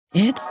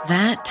It's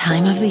that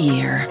time of the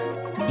year.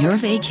 Your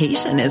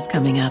vacation is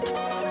coming up.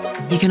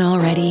 You can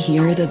already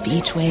hear the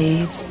beach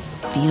waves,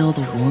 feel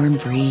the warm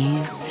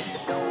breeze,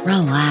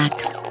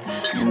 relax,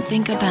 and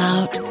think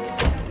about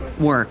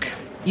work.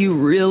 You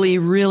really,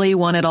 really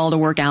want it all to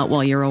work out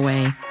while you're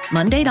away.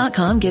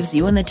 Monday.com gives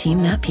you and the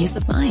team that peace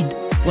of mind.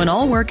 When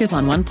all work is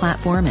on one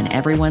platform and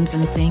everyone's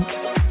in sync,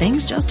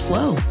 things just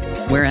flow.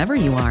 Wherever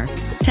you are,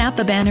 tap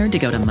the banner to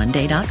go to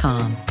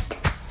Monday.com.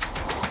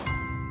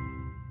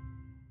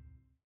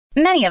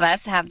 Many of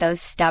us have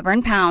those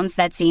stubborn pounds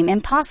that seem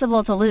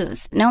impossible to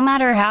lose, no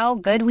matter how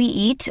good we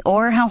eat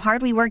or how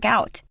hard we work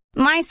out.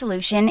 My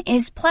solution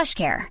is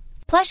PlushCare.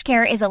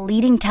 PlushCare is a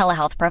leading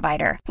telehealth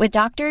provider with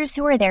doctors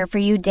who are there for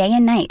you day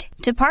and night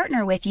to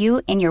partner with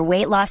you in your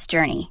weight loss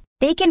journey.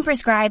 They can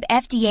prescribe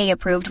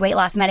FDA-approved weight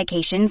loss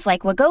medications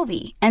like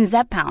Wegovy and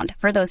Zepbound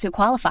for those who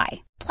qualify.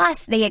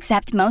 Plus, they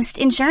accept most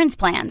insurance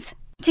plans.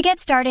 To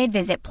get started,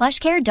 visit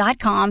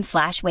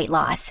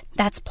plushcare.com/weightloss.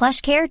 That's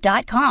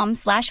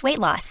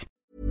plushcare.com/weightloss.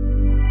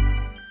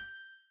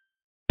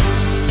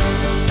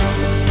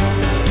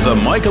 The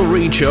Michael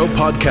Reid Show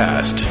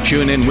podcast.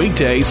 Tune in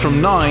weekdays from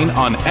 9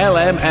 on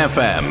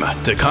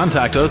LMFM. To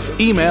contact us,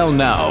 email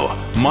now,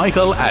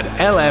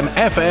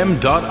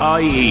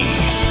 michael@lmfm.ie.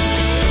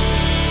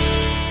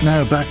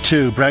 Now back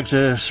to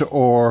Brexit,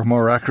 or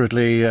more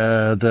accurately,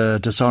 the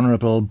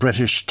dishonourable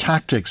British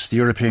tactics. The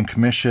European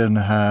Commission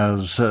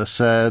has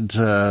said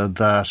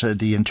that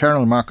the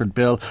internal market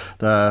bill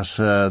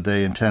that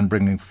they intend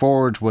bringing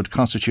forward would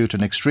constitute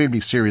an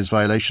extremely serious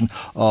violation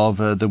of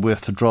the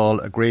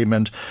withdrawal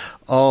agreement,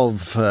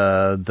 of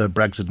the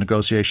Brexit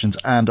negotiations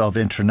and of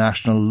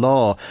international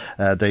law.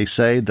 They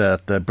say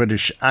that the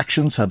British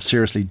actions have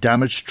seriously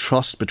damaged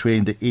trust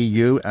between the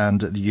EU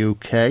and the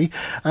UK,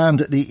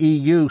 and the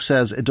EU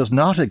says it does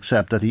not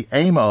accept that the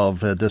aim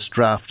of this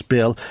draft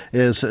bill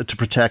is to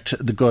protect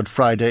the Good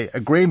Friday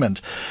Agreement.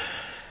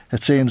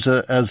 It seems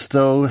as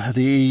though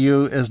the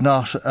EU is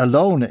not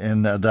alone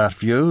in that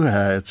view.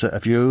 It's a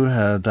view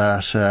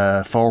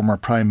that former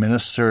Prime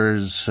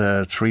Ministers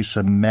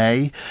Theresa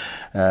May,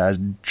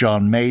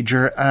 John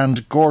Major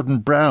and Gordon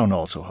Brown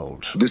also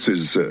hold. This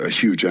is a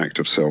huge act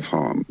of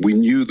self-harm. We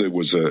knew there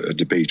was a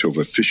debate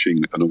over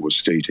fishing and over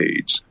state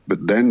aids,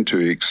 but then to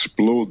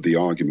explode the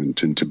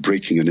argument into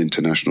breaking an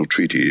international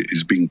treaty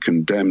is being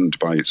condemned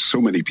by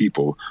so many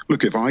people.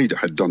 Look, if I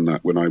had done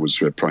that when I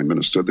was Prime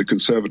Minister, the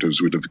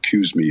Conservatives would have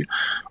accused me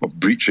of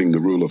breaching the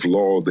rule of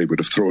law. They would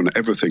have thrown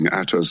everything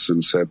at us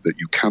and said that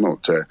you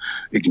cannot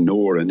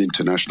ignore an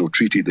international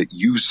treaty that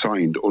you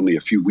signed only a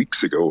few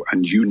weeks ago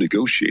and you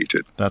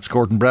negotiated. That's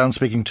Gordon Brown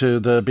speaking to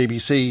the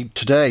BBC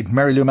today.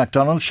 Mary Lou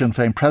MacDonald, Sinn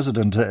Féin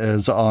President,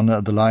 is on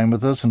the line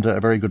with us, and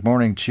a very good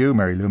morning to you,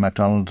 Mary Lou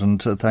MacDonald,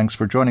 and thanks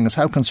for joining us.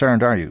 How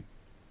concerned are you?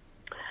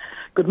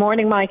 Good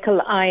morning,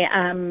 Michael. I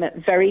am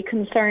very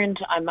concerned.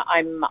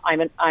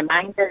 I'm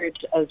angered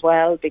as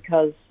well,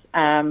 because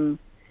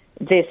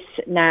this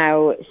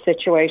now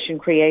situation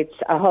creates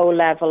a whole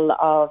level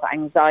of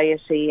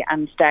anxiety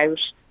and doubt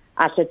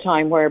at a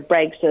time where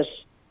Brexit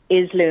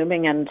is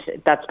looming, and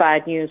that's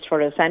bad news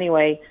for us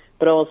anyway,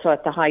 but also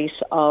at the height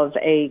of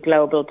a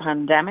global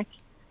pandemic.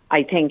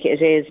 I think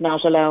it is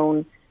not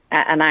alone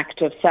an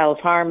act of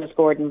self-harm, as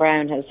Gordon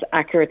Brown has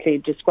accurately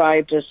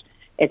described it.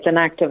 It's an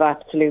act of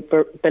absolute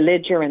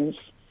belligerence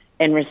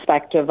in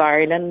respect of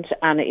Ireland,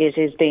 and it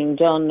is being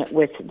done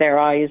with their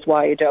eyes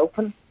wide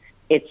open.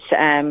 It's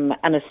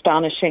an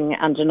astonishing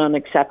and an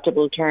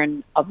unacceptable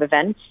turn of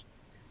events.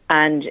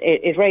 And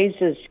it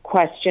raises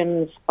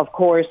questions, of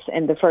course,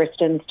 in the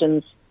first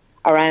instance,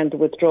 around the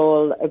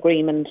withdrawal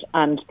agreement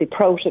and the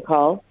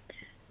protocol.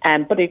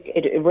 But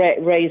it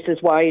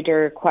raises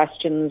wider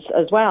questions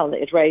as well.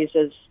 It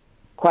raises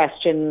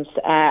questions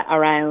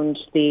around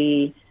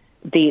the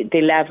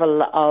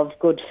level of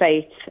good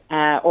faith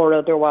or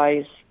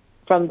otherwise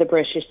from the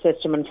British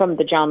system and from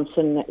the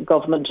Johnson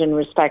government in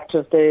respect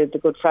of the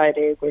Good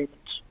Friday Agreement.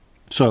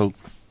 So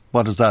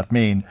what does that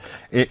mean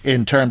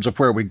in terms of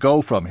where we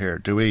go from here?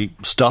 Do we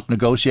stop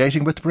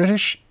negotiating with the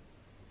British?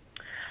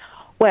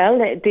 Well,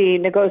 the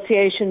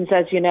negotiations,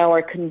 as you know,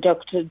 are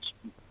conducted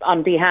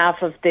on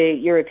behalf of the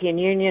European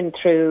Union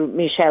through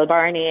Michel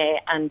Barnier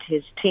and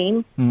his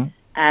team.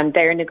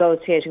 They're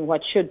negotiating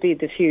what should be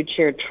the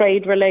future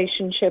trade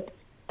relationship.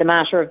 The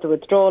matter of the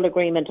withdrawal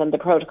agreement and the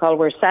protocol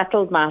were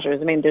settled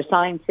matters. I mean, they're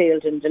signed,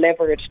 sealed and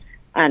delivered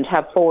and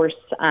have force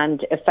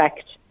and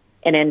effect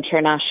in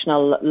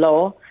international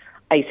law.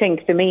 I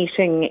think the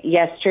meeting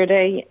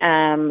yesterday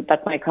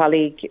that my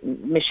colleague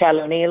Michelle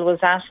O'Neill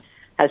was at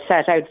has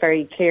set out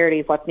very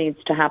clearly what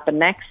needs to happen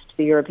next.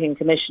 The European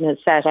Commission has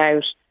set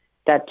out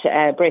that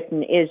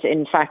Britain is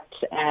in fact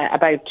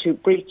about to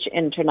breach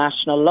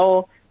international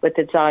law with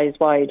its eyes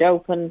wide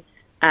open,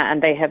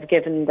 and they have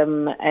given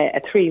them a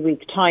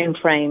 3-week time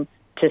frame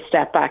to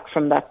step back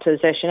from that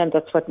position, and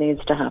that's what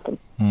needs to happen.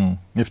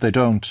 If they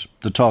don't,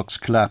 the talks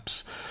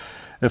collapse.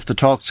 If the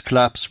talks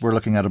collapse, we're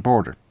looking at a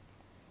border.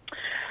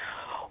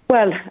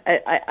 Well,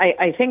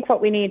 I think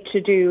what we need to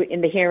do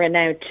in the here and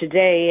now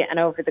today and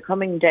over the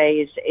coming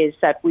days is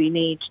that we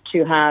need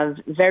to have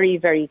very,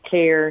 very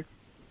clear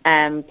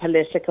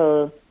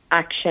political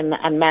action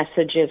and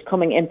messages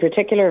coming in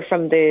particular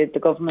from the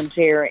government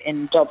here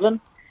in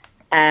Dublin.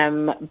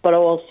 But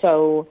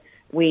also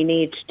we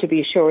need to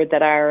be sure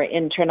that our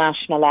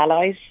international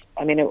allies,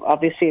 I mean,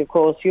 obviously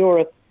across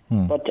Europe,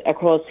 but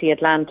across the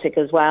Atlantic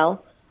as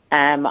well,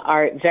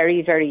 are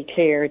very, very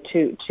clear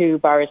to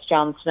Boris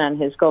Johnson and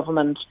his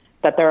government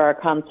that there are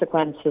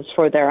consequences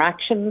for their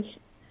actions.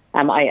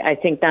 I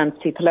think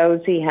Nancy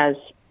Pelosi has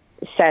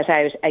set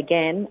out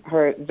again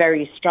her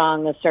very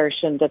strong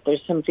assertion that there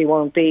simply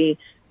won't be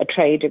a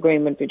trade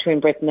agreement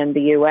between Britain and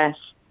the US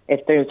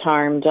if there's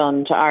harm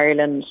done to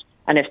Ireland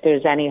and if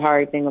there's any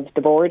hardening of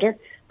the border.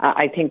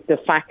 I think the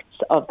facts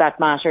of that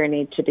matter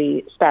need to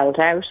be spelled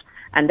out.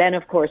 And then,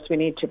 of course, we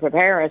need to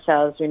prepare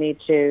ourselves. We need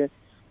to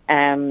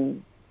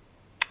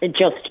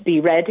just be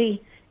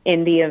ready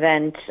in the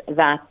event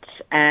that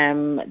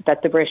that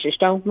the British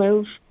don't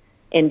move,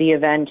 in the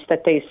event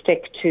that they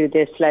stick to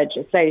this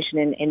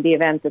legislation, in the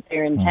event that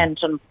they're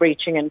intent on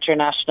breaching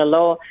international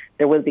law.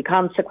 There will be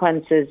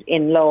consequences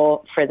in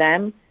law for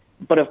them,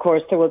 but of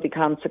course there will be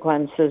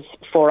consequences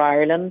for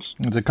Ireland.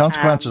 The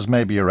consequences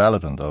may be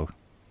irrelevant, though,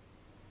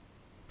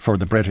 for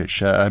the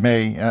British. They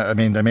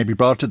may be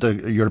brought to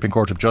the European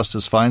Court of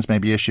Justice, fines may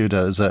be issued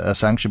as a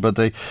sanction, but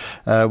they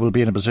will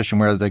be in a position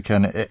where they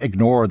can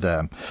ignore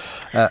them.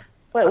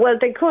 Well,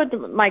 they could,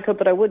 Michael,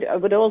 but I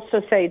would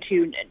also say to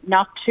you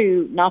not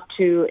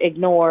to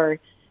ignore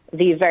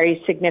the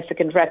very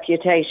significant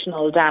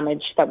reputational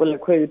damage that will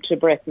accrue to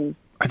Britain.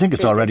 I think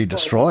it's already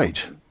destroyed.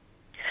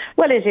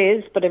 Well, it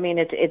is, but I mean,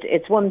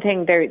 it's one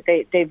thing.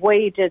 They've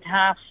waded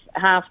half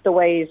the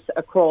ways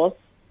across,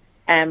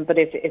 but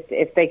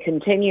if they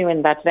continue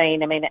in that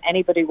vein, I mean,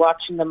 anybody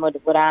watching them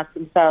would ask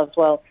themselves,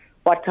 well,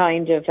 what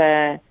kind of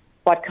an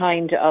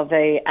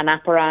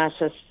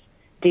apparatus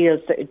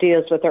deals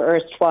with their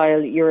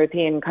erstwhile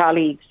European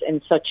colleagues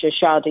in such a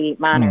shoddy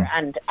manner,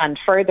 and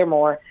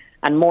furthermore,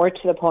 and more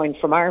to the point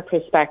from our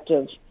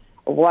perspective,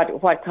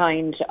 what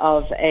kind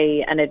of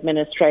an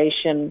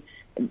administration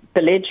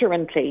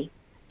belligerently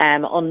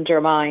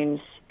undermines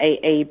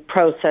a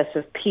process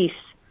of peace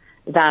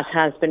that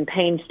has been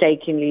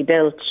painstakingly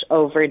built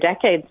over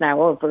decades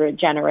now, over a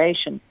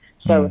generation.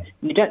 So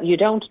you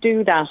don't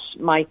do that,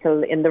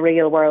 Michael, in the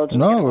real world.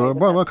 No,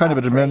 what kind of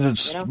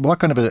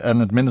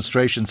an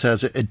administration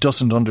says it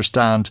doesn't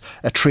understand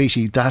a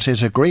treaty that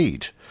it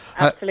agreed?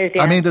 Absolutely.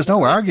 I mean, there's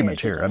no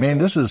argument here. I mean,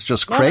 this is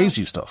just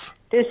crazy stuff.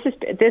 This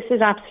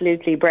is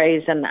absolutely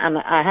brazen, and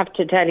I have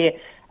to tell you,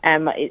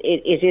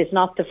 it is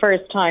not the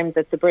first time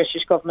that the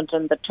British government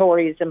and the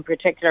Tories in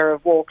particular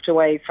have walked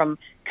away from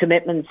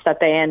commitments that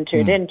they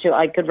entered into.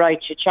 I could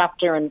write you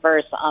chapter and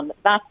verse on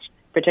that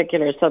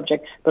particular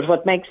subject, but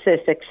what makes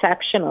this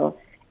exceptional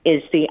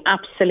is the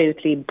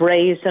absolutely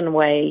brazen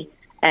way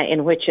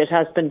in which it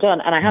has been done.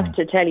 And I have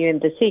to tell you, in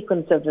the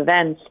sequence of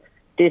events,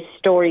 this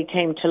story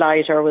came to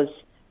light or was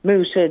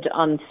mooted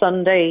on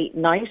Sunday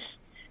night.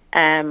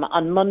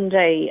 On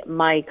Monday,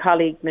 my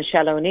colleague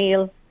Michelle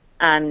O'Neill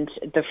and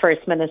the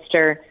First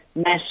Minister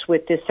met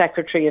with the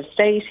Secretary of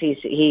State.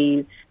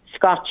 He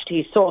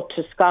sought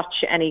to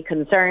scotch any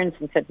concerns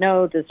and said,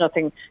 no, there's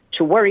nothing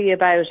to worry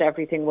about,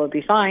 everything will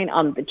be fine.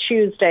 On the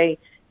Tuesday,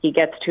 he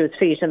gets to his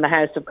feet in the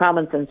House of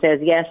Commons and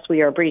says, yes,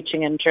 we are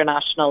breaching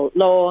international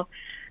law.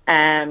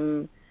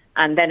 And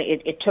then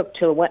it took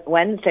till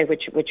Wednesday,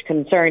 which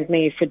concerned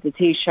me, for the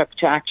Taoiseach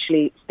to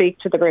actually speak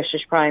to the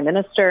British Prime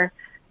Minister.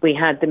 We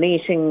had the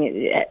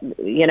meeting,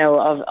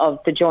 of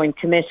the Joint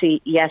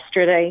Committee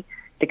yesterday.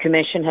 The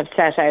Commission have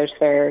set out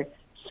their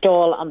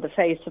stall on the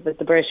face of it.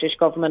 The British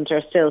government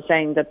are still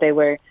saying that they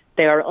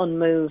are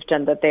unmoved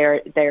and that they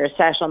are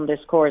set on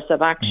this course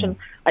of action.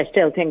 I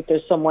still think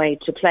there's some way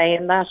to play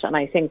in that, and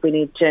I think we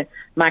need to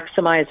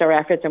maximise our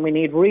efforts, and we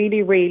need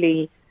really,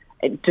 really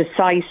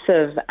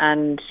decisive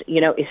and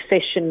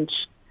efficient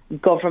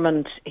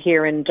government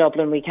here in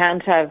Dublin. We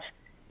can't have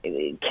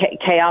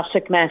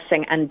chaotic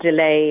messing and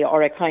delay,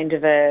 or a kind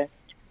of a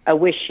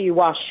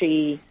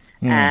wishy-washy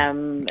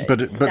stand.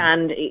 But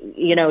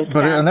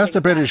unless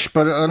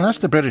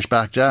the British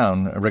back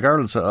down,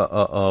 regardless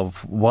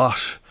of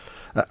what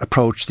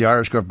approach the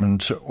Irish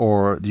government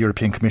or the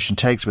European Commission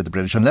takes with the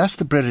British, unless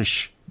the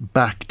British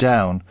back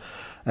down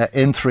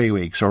in 3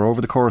 weeks or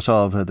over the course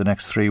of the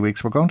next 3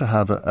 weeks, we're going to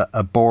have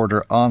a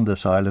border on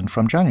this island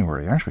from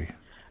January, aren't we?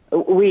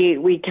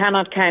 We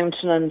cannot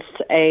countenance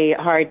a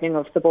hardening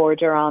of the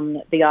border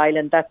on the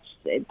island.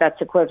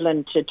 That's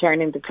equivalent to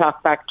turning the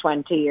clock back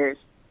 20 years.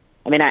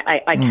 I mean,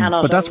 I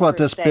cannot. But that's what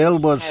this bill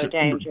was.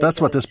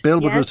 That's what this bill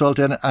would result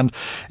in. And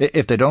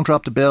if they don't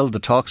drop the bill, the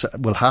talks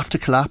will have to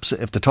collapse.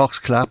 If the talks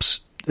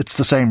collapse, it's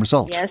the same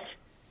result. Yes.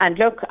 And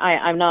look,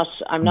 I'm not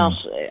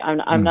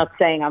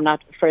saying, I'm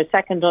not for a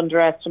second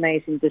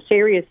underestimating the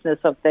seriousness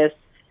of this.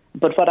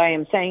 But what I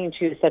am saying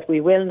to you is that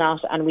we will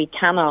not and we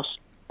cannot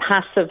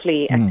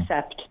passively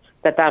accept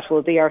that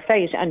will be our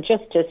fate. And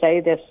just to say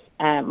this,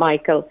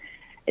 Michael,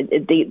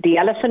 the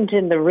elephant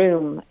in the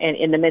room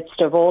in the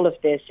midst of all of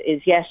this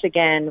is yet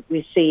again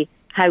we see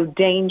how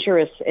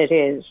dangerous it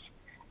is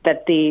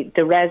that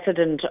the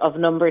resident of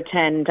number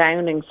 10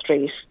 Downing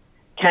Street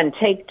can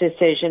take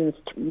decisions,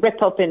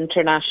 rip up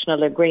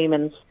international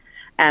agreements,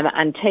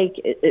 and take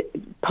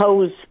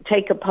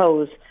a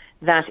pose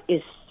that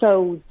is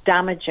so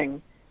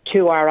damaging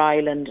to our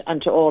island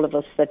and to all of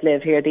us that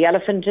live here. The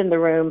elephant in the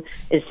room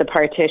is the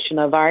partition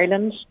of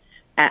Ireland,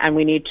 and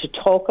we need to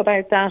talk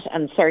about that.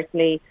 And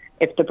certainly,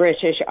 if the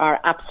British are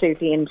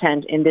absolutely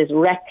intent in this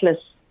reckless,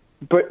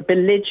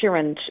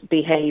 belligerent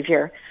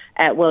behaviour,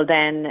 well,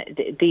 then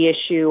the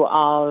issue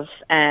of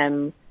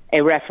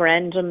a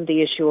referendum,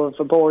 the issue of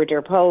a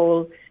border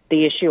poll,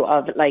 the issue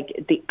of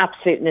the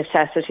absolute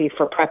necessity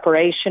for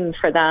preparation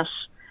for that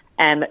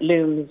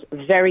looms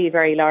very,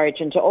 very large.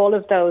 And to all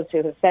of those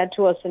who have said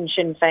to us in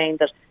Sinn Féin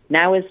that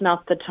now is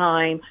not the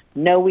time,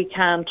 no, we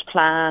can't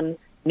plan,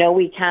 no,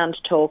 we can't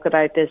talk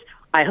about this,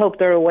 I hope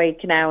they're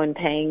awake now and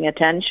paying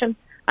attention,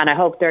 and I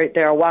hope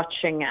they're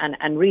watching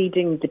and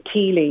reading the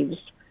tea leaves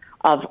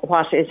of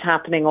what is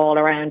happening all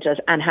around us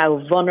and how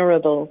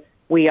vulnerable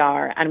we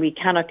are, and we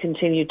cannot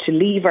continue to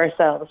leave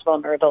ourselves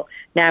vulnerable.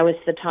 Now is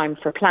the time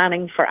for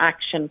planning, for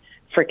action,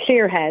 for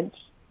clear heads,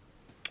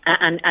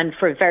 and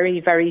for very,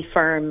 very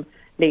firm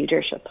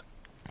leadership.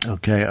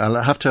 OK, I'll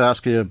have to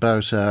ask you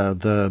about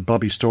the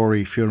Bobby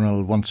Storey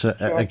funeral once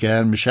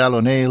again. Michelle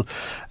O'Neill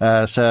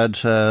said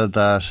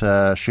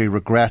that she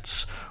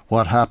regrets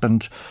what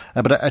happened,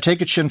 but I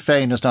take it Sinn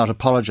Féin is not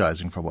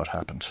apologising for what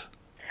happened.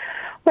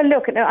 Well,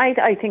 look,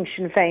 I think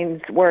Sinn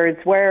Féin's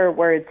words were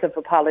words of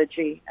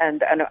apology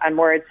and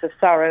words of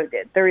sorrow.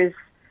 There is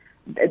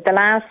the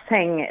last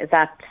thing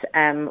that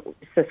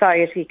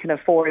society can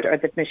afford, or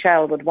that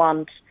Michelle would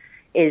want,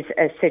 is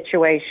a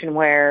situation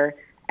where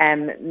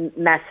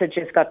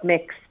messages got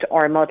mixed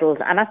or muddled.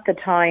 And at the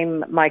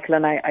time, Michael,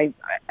 and I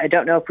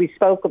don't know if we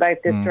spoke about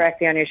this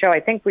directly on your show. I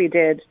think we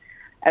did.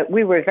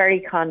 We were very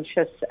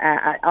conscious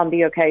on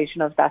the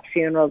occasion of that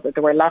funeral that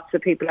there were lots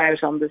of people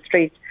out on the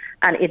streets,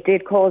 and it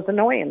did cause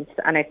annoyance,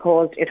 and it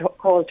caused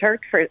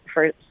hurt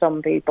for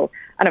some people.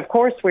 And of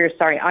course, we're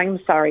sorry.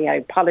 I'm sorry. I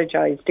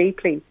apologise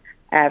deeply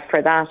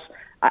for that.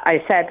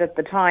 I said at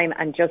the time,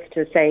 and just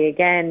to say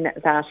again,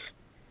 that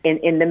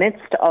in the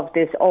midst of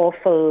this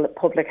awful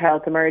public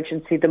health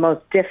emergency, the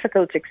most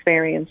difficult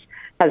experience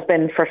has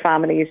been for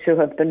families who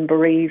have been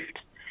bereaved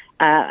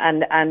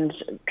and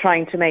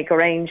trying to make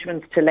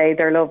arrangements to lay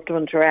their loved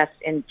one to rest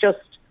in just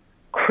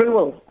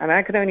cruel, and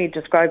I could only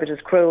describe it as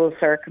cruel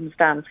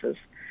circumstances.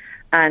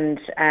 And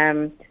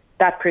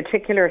that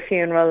particular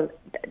funeral,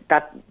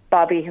 that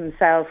Bobby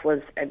himself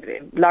was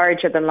a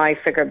larger-than-life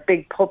figure,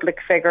 big public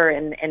figure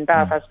in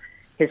Belfast.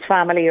 His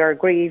family are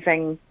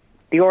grieving.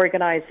 The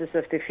organisers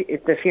of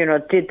the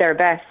funeral did their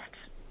best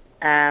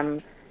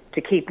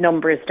to keep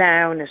numbers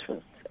down. It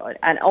was,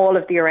 and all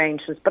of the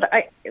arrangements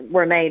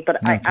were made.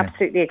 But okay. I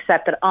absolutely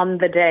accept that on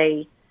the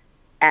day,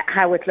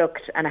 how it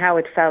looked and how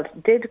it felt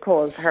did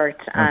cause hurt.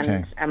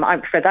 Okay.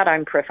 And for that,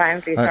 I'm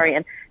profoundly sorry.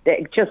 And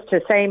just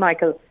to say,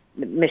 Michael,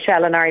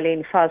 Michelle and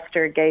Arlene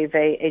Foster gave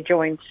a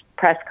joint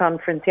press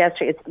conference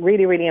yesterday. It's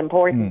really, really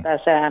important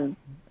that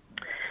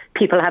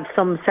people have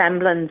some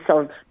semblance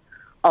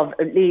of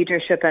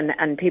leadership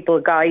and people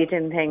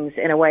guiding things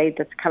in a way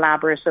that's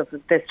collaborative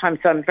at this time.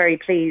 So I'm very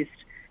pleased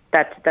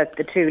that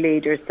the two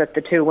leaders, that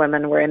the two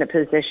women were in a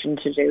position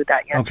to do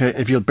that yesterday. Okay,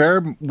 if you'll bear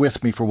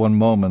with me for one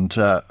moment,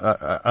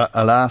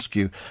 I'll ask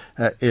you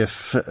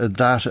if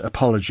that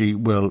apology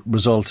will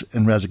result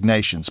in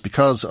resignations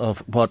because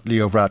of what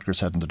Leo Varadkar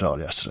said in the Dáil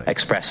yesterday.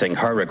 Expressing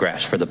her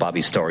regret for the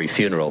Bobby Storey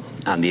funeral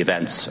and the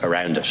events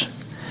around it.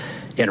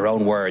 In her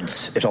own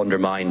words, it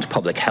undermined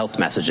public health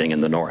messaging in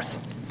the North.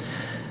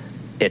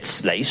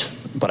 It's late,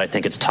 but I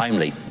think it's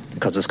timely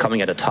because it's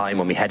coming at a time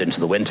when we head into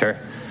the winter,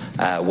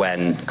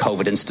 when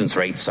COVID incidence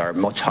rates are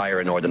much higher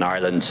in Northern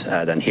Ireland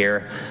than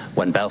here,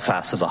 when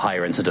Belfast has a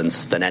higher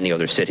incidence than any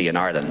other city in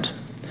Ireland.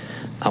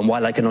 And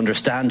while I can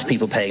understand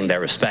people paying their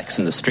respects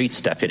in the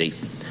streets, Deputy,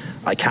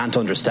 I can't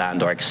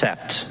understand or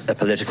accept a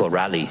political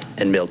rally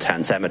in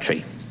Milltown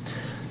Cemetery.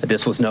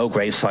 This was no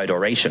graveside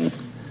oration.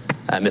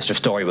 Mr.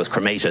 Storey was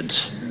cremated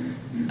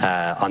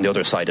on the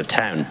other side of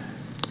town.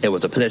 It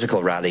was a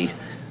political rally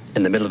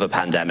in the middle of a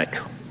pandemic,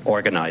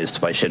 organised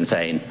by Sinn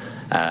Féin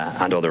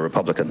and other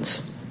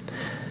Republicans.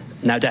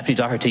 Now, Deputy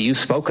Doherty, you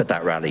spoke at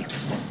that rally,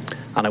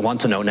 and I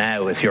want to know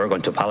now if you're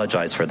going to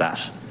apologise for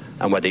that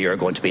and whether you're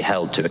going to be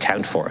held to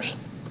account for it.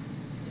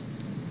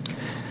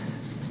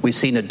 We've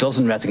seen a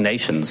dozen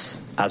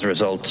resignations as a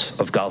result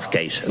of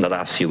Golfgate in the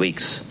last few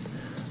weeks.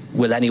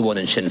 Will anyone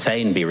in Sinn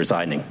Féin be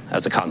resigning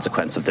as a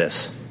consequence of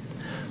this?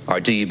 Or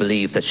do you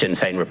believe that Sinn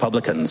Féin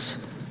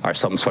Republicans are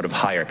some sort of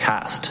higher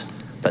caste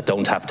that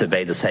don't have to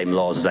obey the same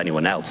laws as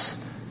anyone else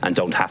and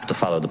don't have to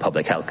follow the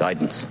public health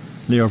guidance?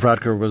 Leo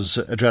Varadkar was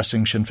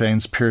addressing Sinn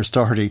Féin's Pearse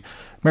Doherty.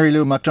 Mary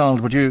Lou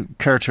MacDonald, would you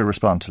care to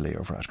respond to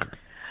Leo Varadkar?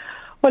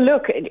 Well,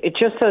 look,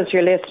 just so as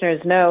your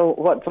listeners know,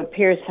 what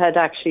Pearse had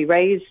actually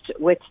raised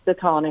with the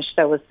Taoiseach,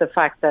 there was the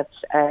fact that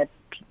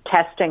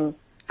testing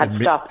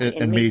had stopped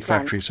in meat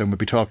factories, and we'll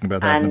be talking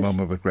about that in a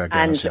moment with Greg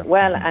Dennis.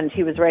 And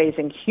he was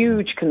raising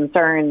huge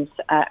concerns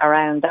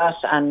around that,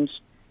 and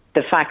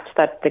the fact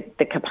that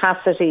the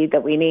capacity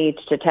that we need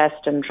to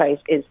test and trace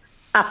is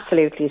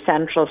absolutely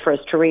central for us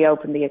to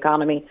reopen the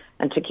economy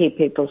and to keep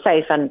people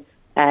safe. And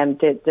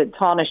the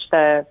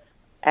Taoiseach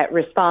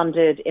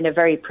responded in a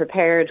very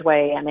prepared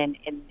way, and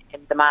in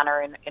the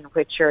manner in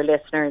which your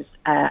listeners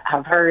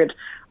have heard.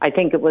 I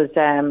think it was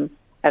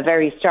a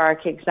very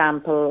stark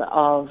example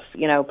of,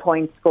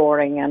 point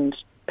scoring and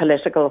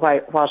political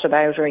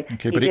whataboutery.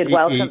 Okay, but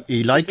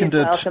he likened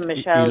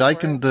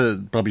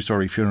the Bobby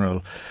Storey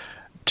funeral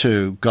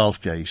to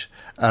Golfgate.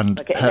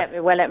 And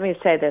let me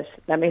say this.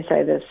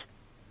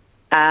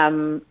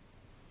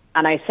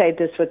 And I say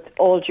this with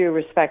all due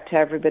respect to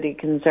everybody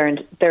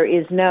concerned. There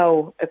is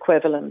no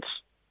equivalent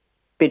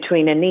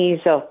between a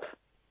knees up,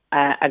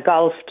 a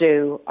golf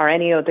do, or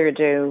any other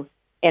do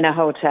in a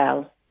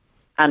hotel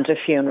and a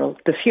funeral.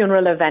 The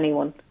funeral of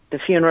anyone, the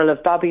funeral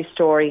of Bobby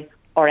Storey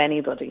or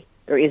anybody.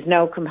 There is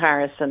no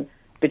comparison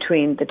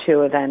between the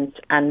two events.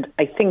 And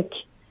I think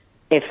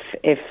if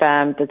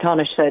the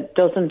Taoiseach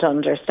doesn't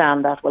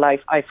understand that, well,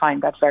 I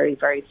find that very,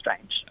 very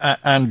strange.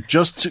 And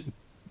just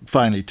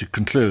finally, to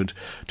conclude,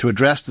 to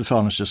address the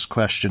Taoiseach's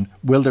question,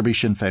 will there be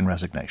Sinn Féin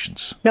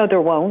resignations? No,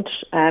 there won't.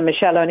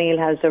 Michelle O'Neill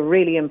has a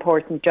really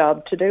important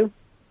job to do.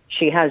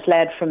 She has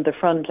led from the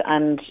front,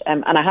 and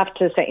I have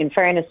to say, in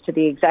fairness to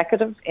the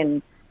executive,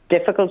 in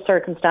difficult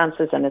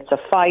circumstances, and it's a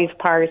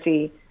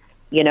 5-party,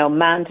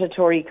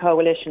 mandatory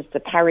coalition. It's the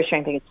parish.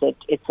 I think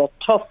it's a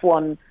tough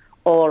one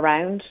all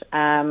around.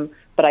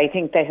 But I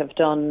think they have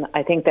done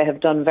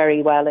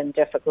very well in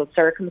difficult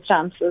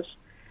circumstances.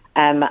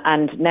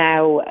 And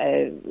now,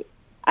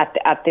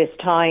 at this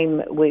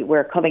time,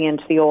 we're coming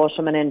into the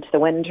autumn and into the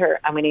winter,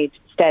 and we need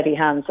steady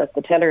hands at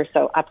the tiller.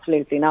 So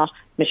absolutely not.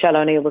 Michelle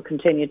O'Neill will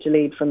continue to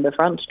lead from the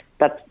front.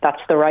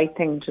 That's the right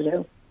thing to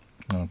do.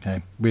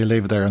 Okay, we'll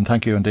leave it there, and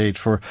thank you indeed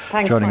for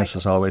joining us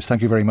as always.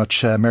 Thank you very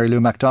much, Mary Lou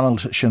McDonald,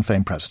 Sinn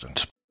Féin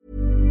President.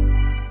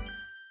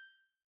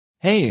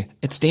 Hey,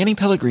 it's Danny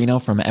Pellegrino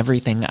from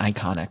Everything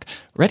Iconic.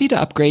 Ready to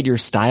upgrade your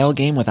style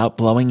game without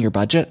blowing your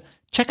budget?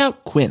 Check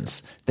out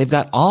Quince. They've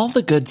got all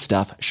the good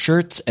stuff,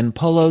 shirts and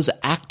polos,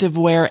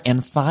 activewear,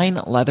 and fine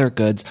leather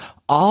goods,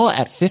 all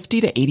at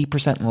 50 to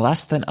 80%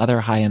 less than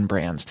other high-end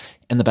brands.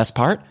 And the best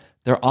part?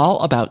 They're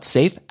all about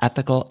safe,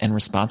 ethical, and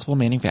responsible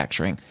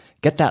manufacturing.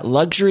 Get that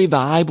luxury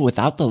vibe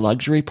without the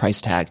luxury price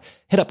tag.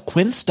 Hit up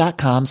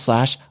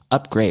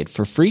quince.com/upgrade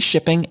for free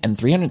shipping and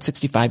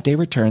 365-day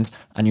returns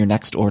on your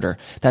next order.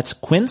 That's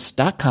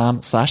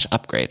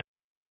quince.com/upgrade.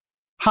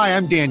 Hi,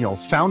 I'm Daniel,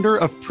 founder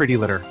of Pretty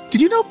Litter.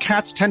 Did you know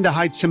cats tend to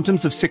hide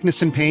symptoms of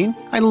sickness and pain?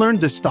 I learned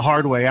this the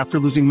hard way after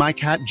losing my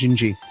cat,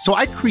 Gingy. So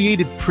I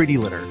created Pretty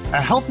Litter,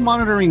 a health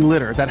monitoring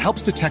litter that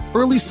helps detect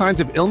early signs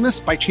of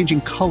illness by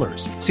changing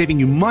colors, saving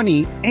you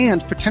money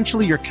and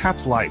potentially your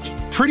cat's life.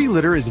 Pretty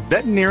Litter is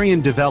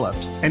veterinarian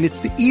developed, and it's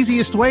the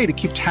easiest way to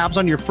keep tabs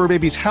on your fur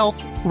baby's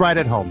health right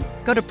at home.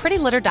 Go to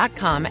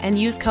prettylitter.com and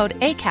use code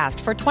ACAST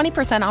for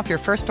 20% off your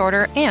first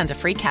order and a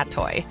free cat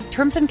toy.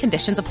 Terms and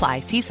conditions apply.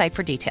 See site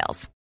for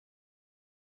details.